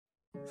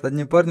С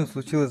одним парнем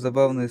случилась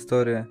забавная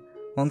история.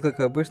 Он,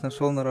 как обычно,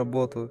 шел на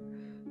работу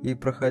и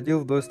проходил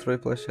вдоль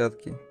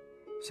стройплощадки.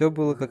 Все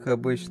было как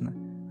обычно,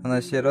 а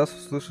на сей раз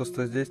услышал,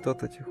 что здесь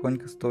кто-то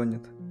тихонько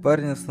стонет.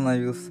 Парень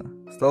остановился,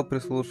 стал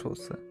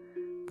прислушиваться.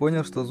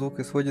 Понял, что звук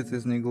исходит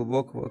из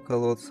неглубокого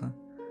колодца.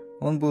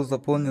 Он был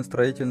заполнен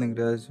строительной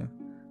грязью.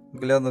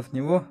 Глянув в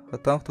него, а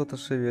там кто-то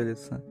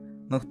шевелится.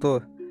 Но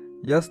кто?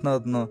 Ясно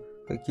одно,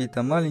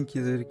 какие-то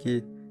маленькие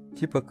зверьки,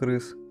 типа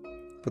крыс,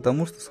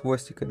 потому что с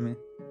хвостиками,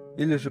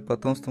 или же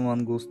потомство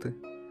мангусты.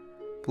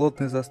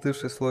 Плотный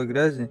застывший слой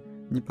грязи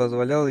не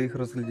позволял их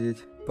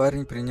разглядеть.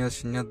 Парень принес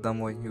щенят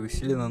домой и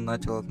усиленно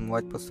начал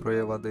отмывать по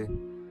струе воды.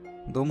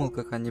 Думал,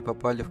 как они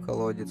попали в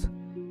колодец.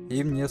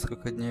 Им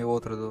несколько дней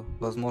от роду.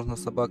 Возможно,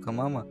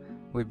 собака-мама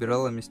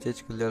выбирала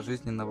местечко для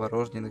жизни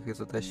новорожденных и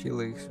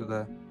затащила их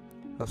сюда.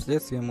 А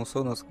вследствие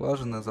мусона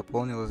скважина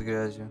заполнилась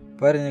грязью.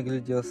 Парень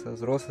огляделся,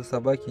 взрослой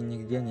собаки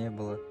нигде не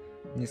было.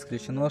 Не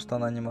исключено, что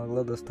она не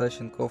могла достать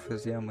щенков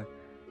из ямы.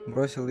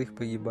 Бросил их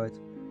погибать.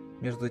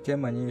 Между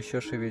тем они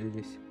еще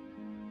шевелились.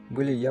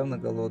 Были явно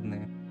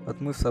голодные.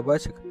 Отмыв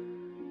собачек,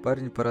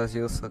 парень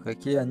поразился,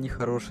 какие они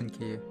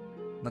хорошенькие.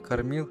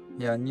 Накормил,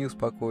 и они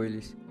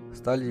успокоились.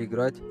 Стали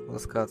играть,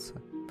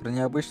 ласкаться. Про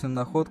необычную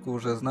находку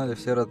уже знали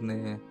все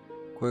родные.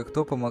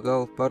 Кое-кто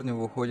помогал парню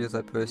в уходе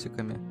за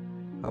песиками.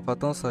 А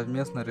потом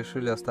совместно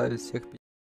решили оставить всех